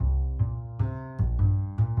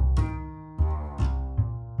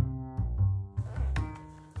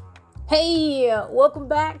Hey, welcome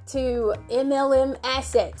back to MLM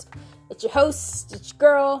Assets. It's your host, it's your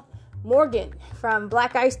girl, Morgan from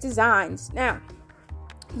Black Ice Designs. Now,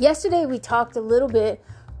 yesterday we talked a little bit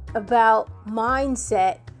about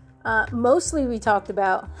mindset. Mostly we talked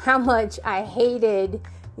about how much I hated,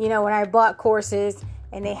 when I bought courses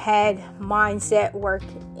and they had mindset work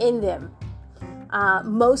in them.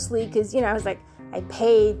 Mostly because, I was like, I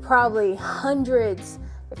paid probably hundreds,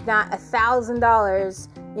 if not $1,000,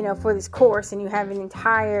 for this course, and you have an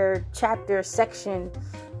entire chapter section,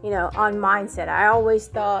 on mindset. I always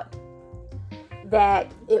thought that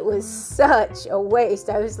it was such a waste.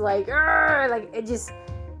 I was like, I don't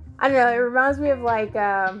know. It reminds me of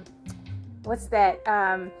what's that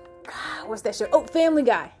show? Oh, Family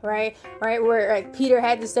Guy, right? Where Peter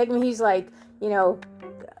had this segment. He's like,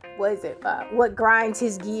 what is it? What grinds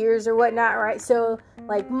his gears or whatnot, right? So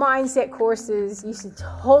mindset courses used to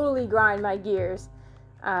totally grind my gears.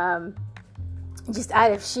 Just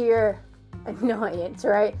out of sheer annoyance,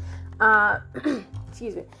 right?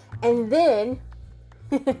 Excuse me. And then,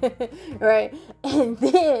 right? And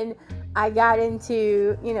then I got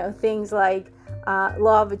into, things like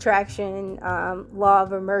law of attraction, law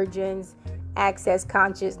of emergence, access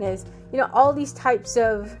consciousness, all these types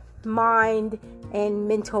of mind and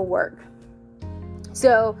mental work.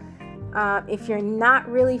 So, if you're not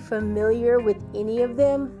really familiar with any of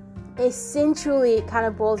them, essentially it kind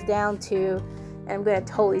of boils down to, and I'm going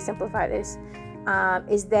to totally simplify this,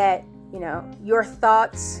 is that, your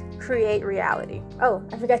thoughts create reality. Oh,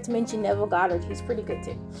 I forgot to mention Neville Goddard. He's pretty good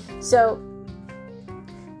too. So,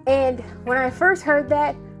 and when I first heard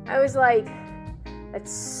that, I was like,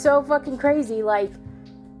 that's so fucking crazy. Like,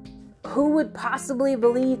 who would possibly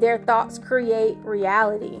believe their thoughts create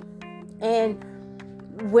reality? And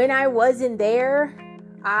when I wasn't there,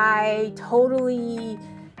 I totally,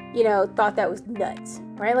 thought that was nuts,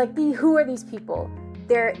 right? Like, who are these people?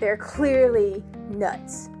 They're clearly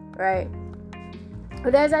nuts, right?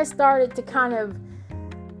 But as I started to kind of,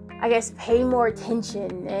 pay more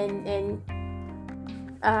attention and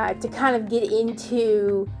to kind of get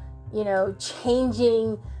into,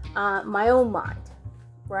 changing my own mind,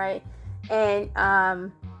 right? And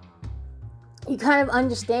you kind of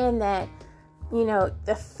understand that,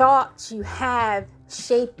 the thoughts you have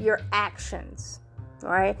shape your actions,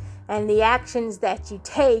 right? And the actions that you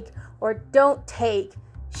take or don't take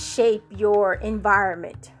shape your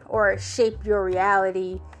environment or shape your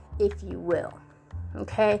reality, if you will.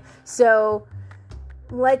 Okay? So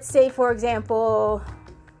let's say, for example,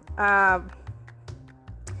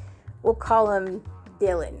 we'll call him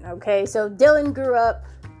Dylan. Okay? So Dylan grew up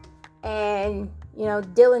and,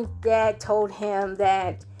 Dylan's dad told him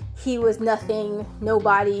that he was nothing,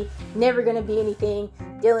 nobody, never going to be anything.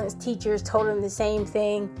 Dylan's teachers told him the same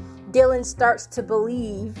thing. Dylan starts to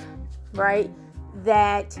believe, right,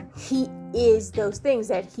 that he is those things,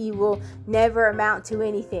 that he will never amount to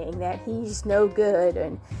anything, that he's no good,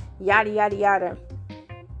 and yada, yada, yada.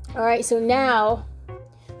 All right, so now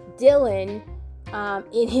Dylan,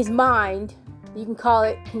 in his mind, you can call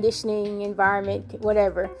it conditioning, environment,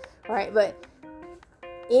 whatever, all right, but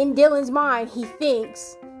in Dylan's mind, he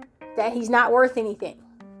thinks that he's not worth anything.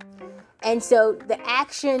 And so the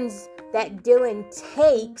actions that Dylan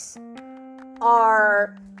takes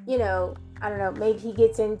are, I don't know, maybe he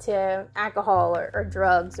gets into alcohol or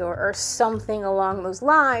drugs or something along those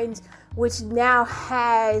lines, which now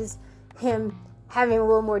has him having a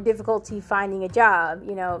little more difficulty finding a job.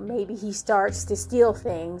 Maybe he starts to steal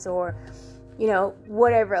things or,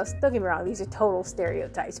 whatever else. Don't get me wrong, these are total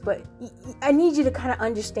stereotypes, but I need you to kind of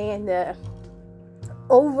understand the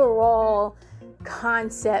overall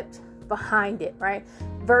concept behind it, right?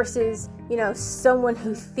 Versus, someone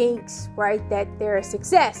who thinks, right, that they're a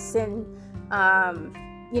success and,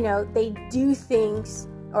 they do things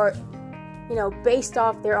or, based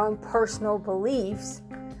off their own personal beliefs,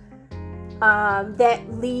 that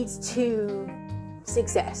leads to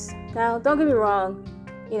success. Now, don't get me wrong,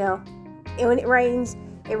 when it rains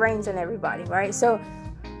on everybody, right? So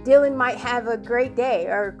Dylan might have a great day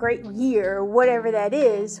or a great year or whatever that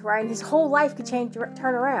is, right? And his whole life could turn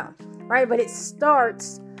around, right? But it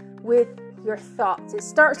starts with your thoughts. It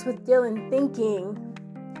starts with Dylan thinking,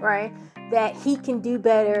 right, that he can do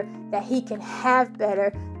better, that he can have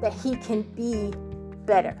better, that he can be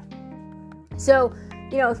better. So,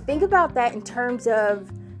 think about that in terms of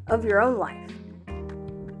your own life,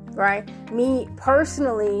 right? Me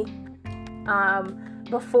personally,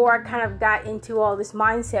 before I kind of got into all this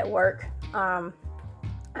mindset work, I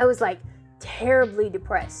was terribly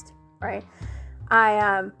depressed, right?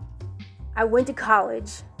 I went to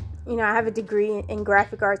college I have a degree in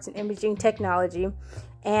graphic arts and imaging technology,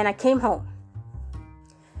 and I came home.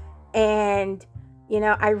 And,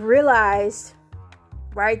 I realized,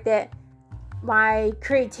 right, that my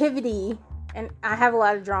creativity, and I have a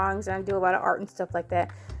lot of drawings and I do a lot of art and stuff like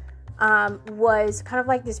that, was kind of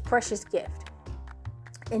like this precious gift.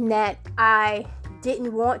 In that I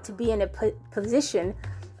didn't want to be in a position,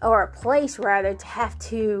 or a place rather, to have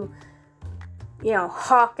to,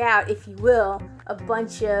 hawk out, if you will, a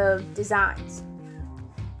bunch of designs.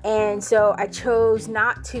 And so I chose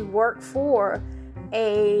not to work for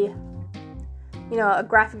a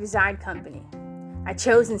graphic design company. I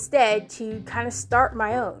chose instead to kind of start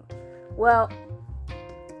my own. Well,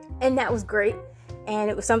 and that was great. And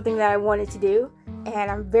it was something that I wanted to do. And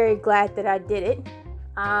I'm very glad that I did it.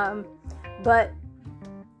 But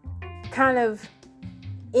kind of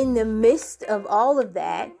in the midst of all of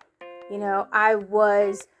that, I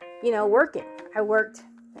was, working. I worked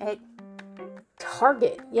at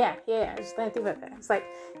Target. Yeah. I just didn't think about that. It's like,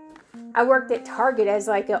 I worked at Target as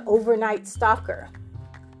like an overnight stalker,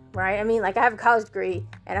 right? I mean, like, I have a college degree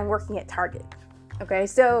and I'm working at Target. Okay.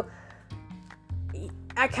 So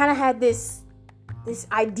I kind of had this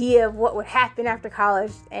idea of what would happen after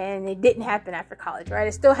college, and it didn't happen after college, right? I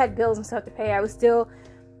still had bills and stuff to pay. I was still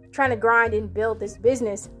trying to grind and build this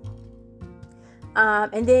business.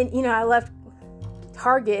 And then, I left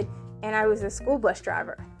Target and I was a school bus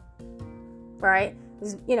driver, right? It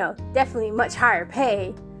was, definitely much higher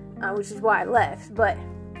pay, which is why I left. But,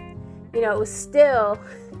 it was still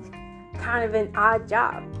kind of an odd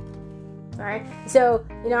job, right? So,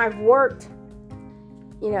 I've worked,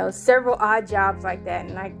 several odd jobs like that.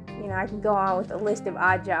 And I can go on with a list of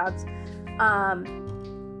odd jobs.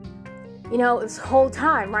 This whole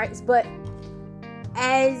time, right? But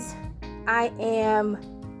as I am,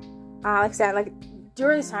 like I said, like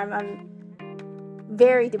during this time, I'm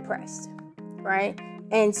very depressed, right?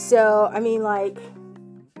 And so, I'm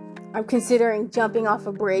considering jumping off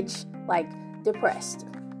a bridge, like, depressed,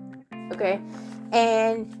 okay?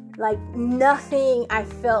 And, like, nothing I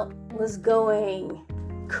felt was going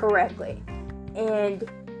correctly. And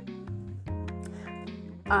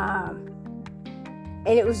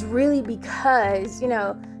it was really because,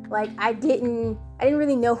 I didn't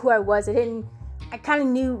really know who I was. I kind of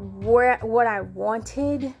knew what I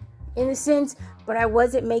wanted in a sense, but I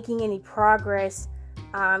wasn't making any progress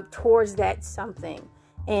towards that something.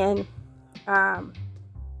 And I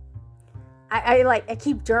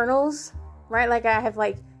keep journals, right? Like I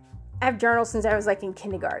have journals since I was like in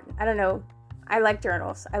kindergarten. I don't know. I like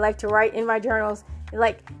journals. I like to write in my journals. It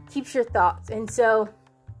like keeps your thoughts. And so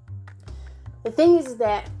the thing is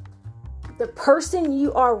that the person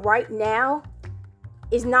you are right now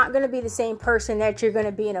is not going to be the same person that you're going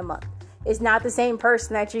to be in a month. It's not the same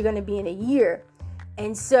person that you're going to be in a year.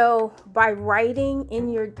 And so by writing in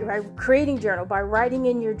your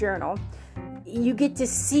journal, you get to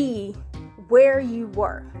see where you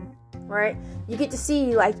were, right? You get to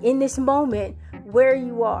see, like, in this moment where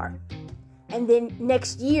you are. And then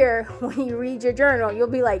next year, when you read your journal, you'll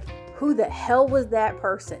be like, who the hell was that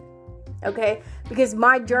person? Okay? Because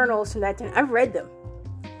my journals from that time, I've read them.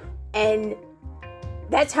 And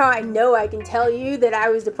that's how I know I can tell you that I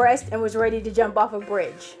was depressed and was ready to jump off a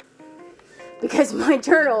bridge. Because my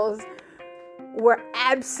journals were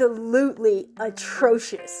absolutely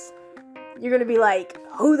atrocious. You're going to be like,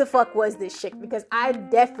 who the fuck was this chick? Because I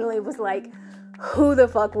definitely was like, who the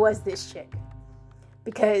fuck was this chick?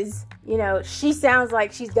 Because, she sounds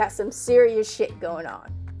like she's got some serious shit going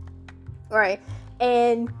on. Right?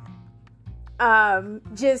 And and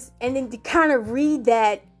then to kind of read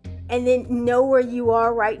that and then know where you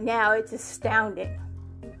are right now, it's astounding.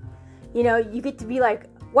 You get to be like,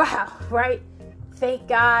 wow, right? Thank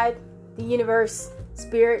God, the universe,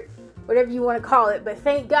 spirit, whatever you want to call it, but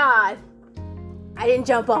thank God I didn't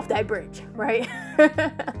jump off that bridge, right?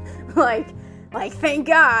 like thank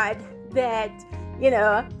God that,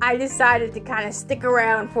 I decided to kind of stick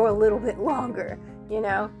around for a little bit longer,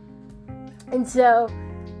 And so,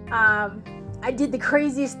 I did the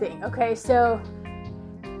craziest thing, okay? So,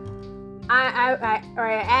 I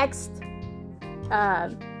asked,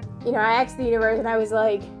 I asked the universe, and I was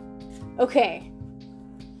like, okay,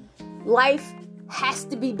 life has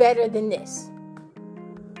to be better than this.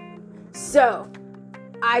 So,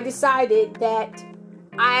 I decided that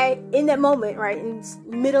in that moment, right, in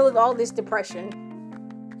the middle of all this depression,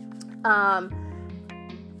 I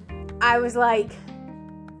was like,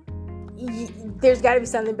 there's got to be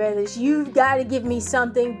something better than this. You've got to give me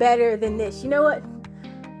something better than this. You know what?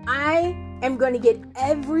 I am going to get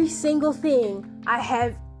every single thing I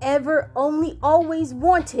have ever only always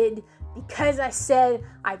wanted because I said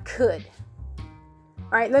I could. All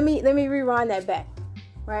right, let me rewind that back,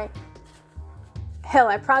 right? Hell,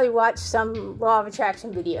 I probably watched some law of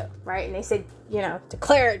attraction video, right? And they said,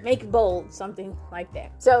 declare it, make it bold, something like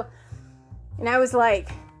that. So, and I was like,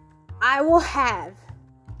 I will have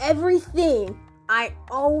everything I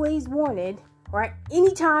always wanted, right?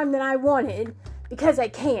 Anytime that I wanted, because I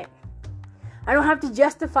can. I don't have to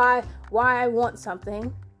justify why I want something.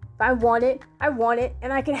 If I want it,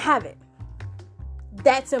 and I can have it.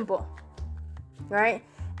 That simple, right?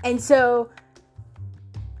 And so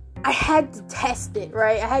I had to test it,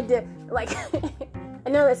 right? I had to, I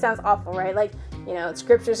know that sounds awful, right?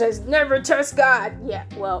 Scripture says, never test God. Yeah,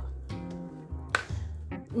 well,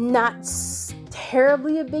 not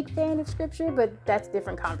terribly a big fan of scripture, but that's a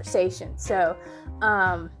different conversation. So,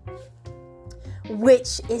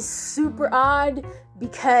 which is super odd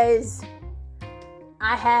because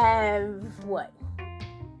I have,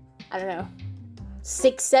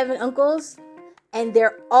 6, 7 uncles, and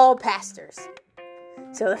they're all pastors.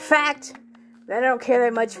 So the fact that I don't care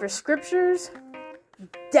that much for scriptures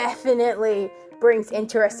definitely brings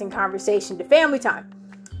interesting conversation to family time.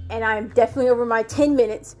 And I'm definitely over my 10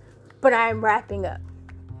 minutes, but I'm wrapping up.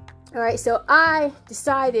 All right, so I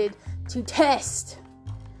decided to test,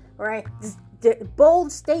 right, the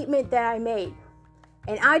bold statement that I made.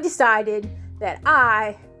 And I decided that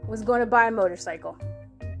I was going to buy a motorcycle.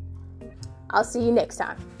 I'll see you next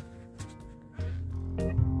time.